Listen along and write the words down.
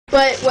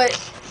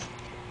But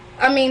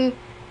I mean,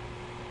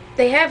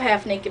 they have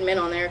half-naked men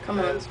on there. Come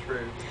on. That is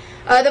true.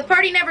 The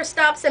party never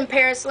stops in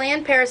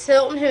Parisland. Paris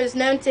Hilton, who is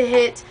known to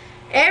hit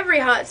every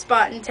hot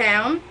spot in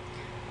town,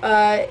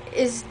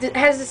 has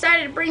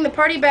decided to bring the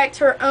party back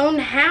to her own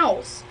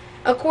house.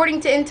 According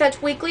to In Touch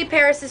Weekly,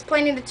 Paris is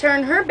planning to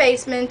turn her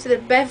basement to the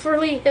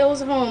Beverly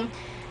Hills home.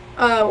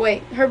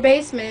 Her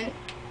basement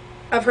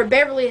of her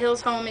Beverly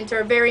Hills home into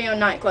her very own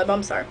nightclub.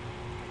 I'm sorry.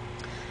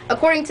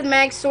 According to the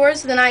mag's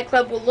source, the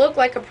nightclub will look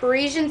like a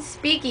Parisian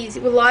speakeasy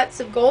with lots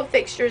of gold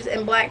fixtures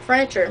and black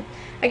furniture.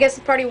 I guess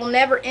the party will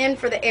never end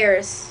for the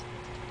heiress.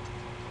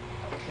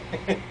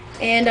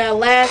 And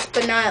last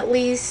but not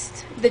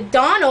least, the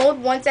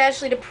Donald wants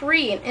Ashley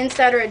Dupree, an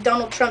insider at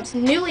Donald Trump's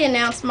newly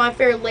announced My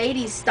Fair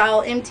Lady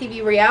style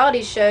MTV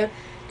reality show,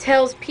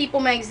 tells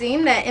People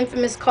magazine that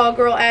infamous call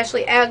girl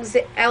Ashley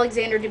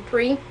Alexander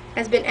Dupree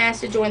has been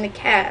asked to join the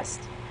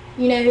cast.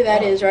 You know who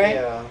that is, right?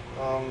 Yeah.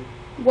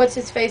 What's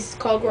his face?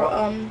 Call girl.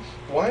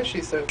 Why is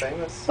she so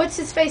famous? What's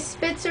his face?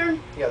 Spitzer.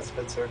 Yeah,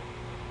 Spitzer.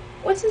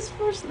 What's his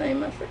first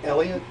name? I forgot.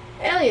 Elliot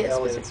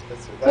Spitzer.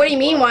 Spitzer. What do you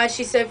mean? Why is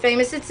she so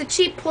famous? It's a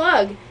cheap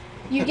plug.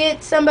 You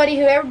get somebody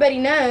who everybody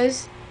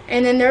knows,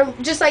 and then they're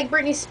just like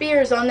Britney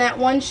Spears on that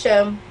one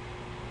show.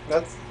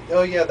 That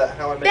How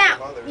I Met Your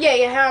Mother.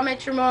 Yeah, How I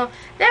Met Your Mom.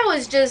 That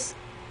was just.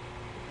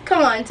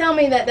 Come on, tell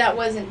me that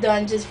wasn't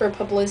done just for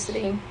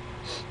publicity.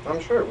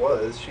 I'm sure it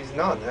was. She's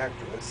not an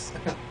actress.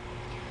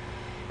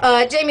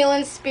 Jamie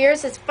Lynn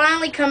Spears has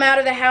finally come out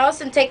of the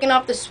house and taken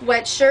off the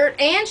sweatshirt,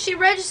 and she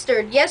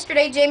registered.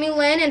 Yesterday, Jamie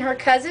Lynn and her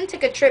cousin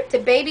took a trip to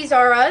Babies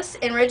R Us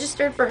and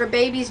registered for her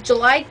baby's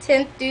July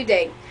 10th due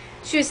date.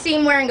 She was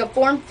seen wearing a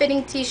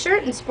form-fitting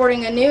t-shirt and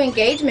sporting a new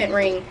engagement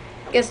ring.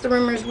 Guess the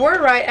rumors were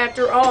right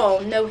after all.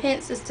 No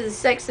hints as to the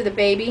sex of the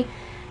baby,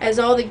 as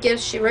all the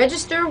gifts she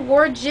registered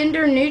were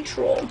gender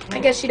neutral. I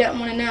guess she doesn't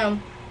want to know.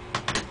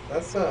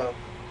 That's how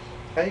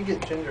you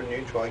get gender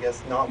neutral, I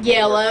guess. Not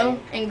yellow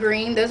and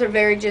green. Those are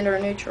very gender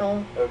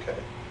neutral. Okay.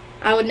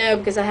 I would know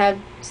because I had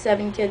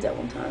 7 kids at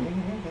one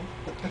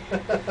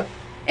time.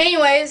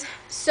 Anyways,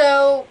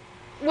 so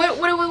what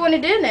do we want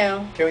to do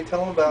now? Can we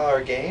tell them about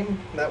our game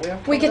that we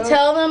have? We could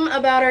tell them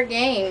about our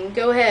game.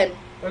 Go ahead.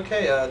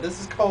 Okay. This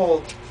is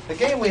called the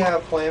game we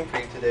have planned for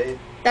you today.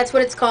 That's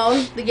what it's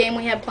called. The game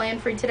we have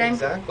planned for you today.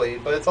 Exactly,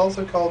 but it's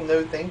also called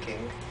No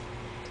Thinking.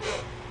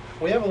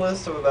 We have a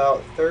list of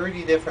about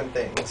 30 different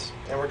things,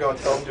 and we're going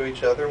to tell them to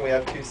each other, and we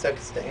have 2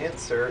 seconds to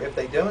answer. If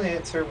they don't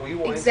answer, we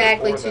will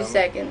exactly answer for 2 them.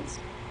 seconds.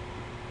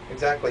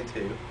 Exactly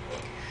 2.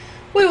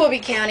 We will be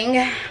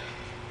counting.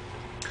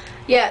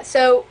 Yeah,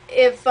 so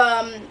if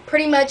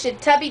pretty much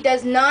if Tubby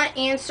does not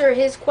answer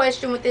his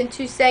question within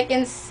 2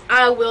 seconds,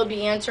 I will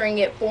be answering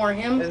it for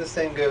him. And the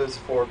same goes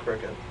for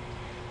Cricket.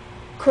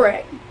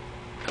 Correct.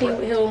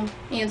 He'll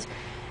answer.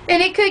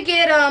 And it could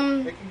get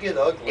It could get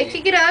ugly. It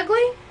could get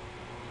ugly.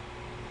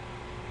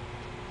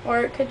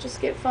 Or it could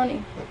just get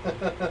funny.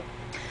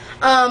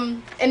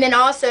 And then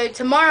also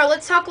tomorrow,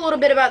 let's talk a little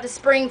bit about the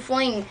spring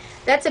fling.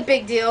 That's a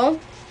big deal.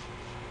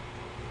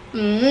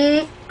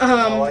 I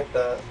like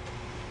that.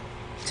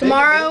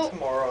 Tomorrow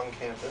on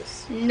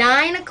campus.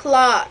 9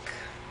 o'clock.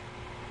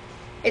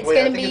 It's Wait,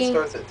 gonna I think be. it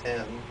starts at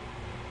 10.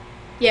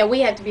 Yeah, we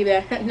have to be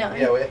there at 9.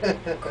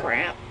 Yeah,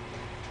 Crap.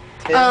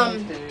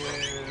 10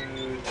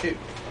 to 2.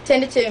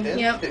 10 to 2. 10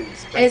 Yep. to 2.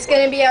 And it's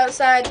gonna be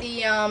outside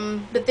the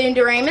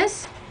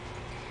Bethune-Doramus.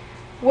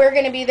 We're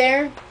going to be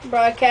there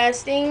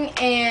broadcasting,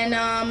 and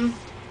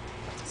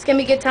it's going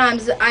to be good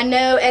times. I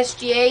know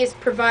SGA is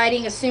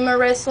providing a sumo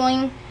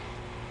wrestling,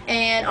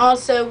 and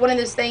also one of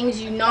those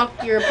things you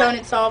knock your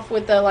opponents off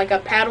with like a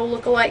paddle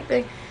look-alike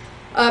thing.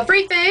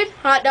 Free food,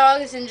 hot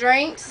dogs, and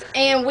drinks,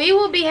 and we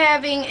will be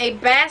having a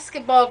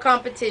basketball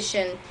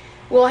competition.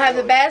 We'll have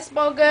the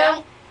basketball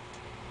go.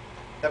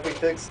 Have we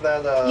fixed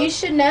that? You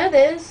should know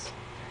this.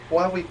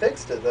 Why have we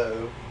fixed it,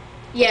 though?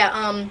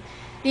 Yeah,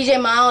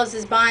 DJ Miles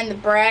is buying the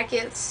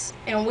brackets,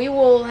 and we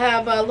will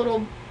have a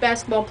little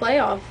basketball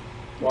playoff,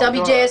 Well,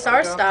 WJSR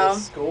I'm style. to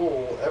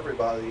school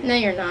everybody. No,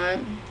 you're not.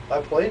 I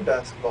played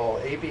basketball,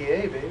 ABA,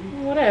 baby.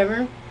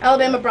 Whatever.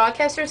 Alabama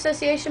Broadcaster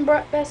Association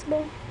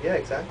basketball. Yeah,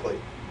 exactly.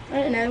 I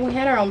didn't know we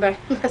had our own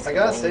basketball. I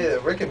gotta say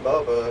that Rick and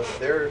Bubba,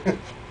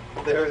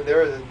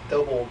 they're a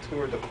double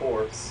tour de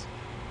force.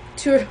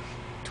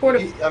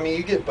 I mean,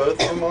 you get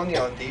both of them on you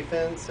on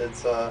defense.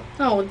 It's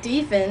Oh,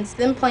 defense.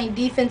 Them playing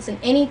defense in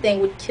anything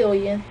would kill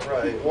you.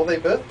 Right. Well, they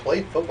both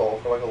played football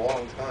for like a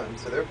long time,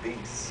 so they're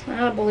beasts.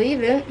 I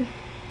believe it.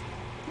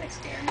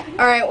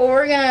 All right. Well,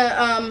 we're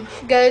gonna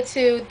go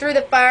to Through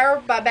the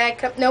Fire by Bad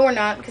Cup. No, we're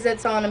not, because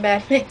that's on a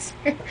bad mixer.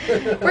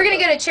 We're gonna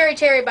go to Cherry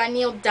Cherry by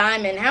Neil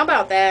Diamond. How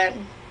about that?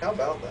 How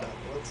about that?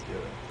 Let's do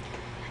it.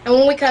 And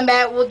when we come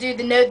back, we'll do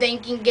the no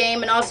thinking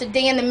game, and also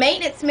Dan the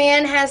maintenance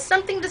man has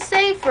something to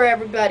say for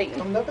everybody.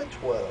 Coming up at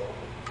 12.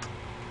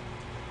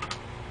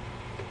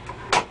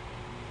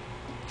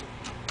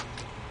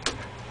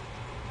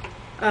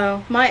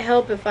 Oh, might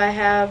help if I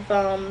have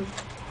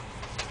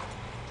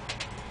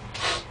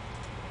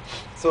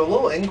So a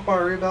little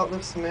inquiry about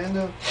this,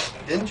 Amanda.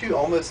 Didn't you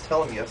almost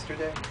tell him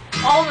yesterday?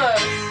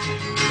 Almost.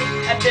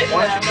 I didn't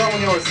Why did you know. go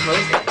when you were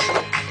smoking?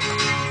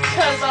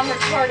 Because I'm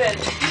retarded.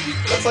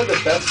 That's like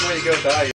the best way to go about it.